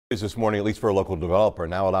This morning, at least for a local developer,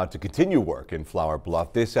 now allowed to continue work in Flower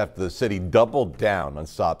Bluff. This after the city doubled down on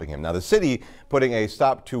stopping him. Now, the city putting a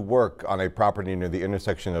stop to work on a property near the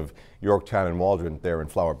intersection of Yorktown and Waldron there in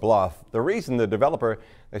Flower Bluff. The reason, the developer,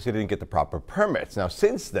 they say, didn't get the proper permits. Now,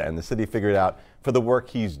 since then, the city figured out for the work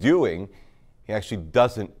he's doing, he actually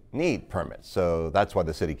doesn't need permits. So that's why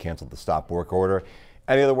the city canceled the stop work order.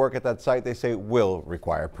 Any other work at that site, they say, will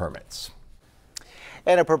require permits.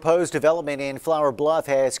 And a proposed development in Flower Bluff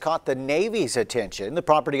has caught the Navy's attention. The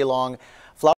property along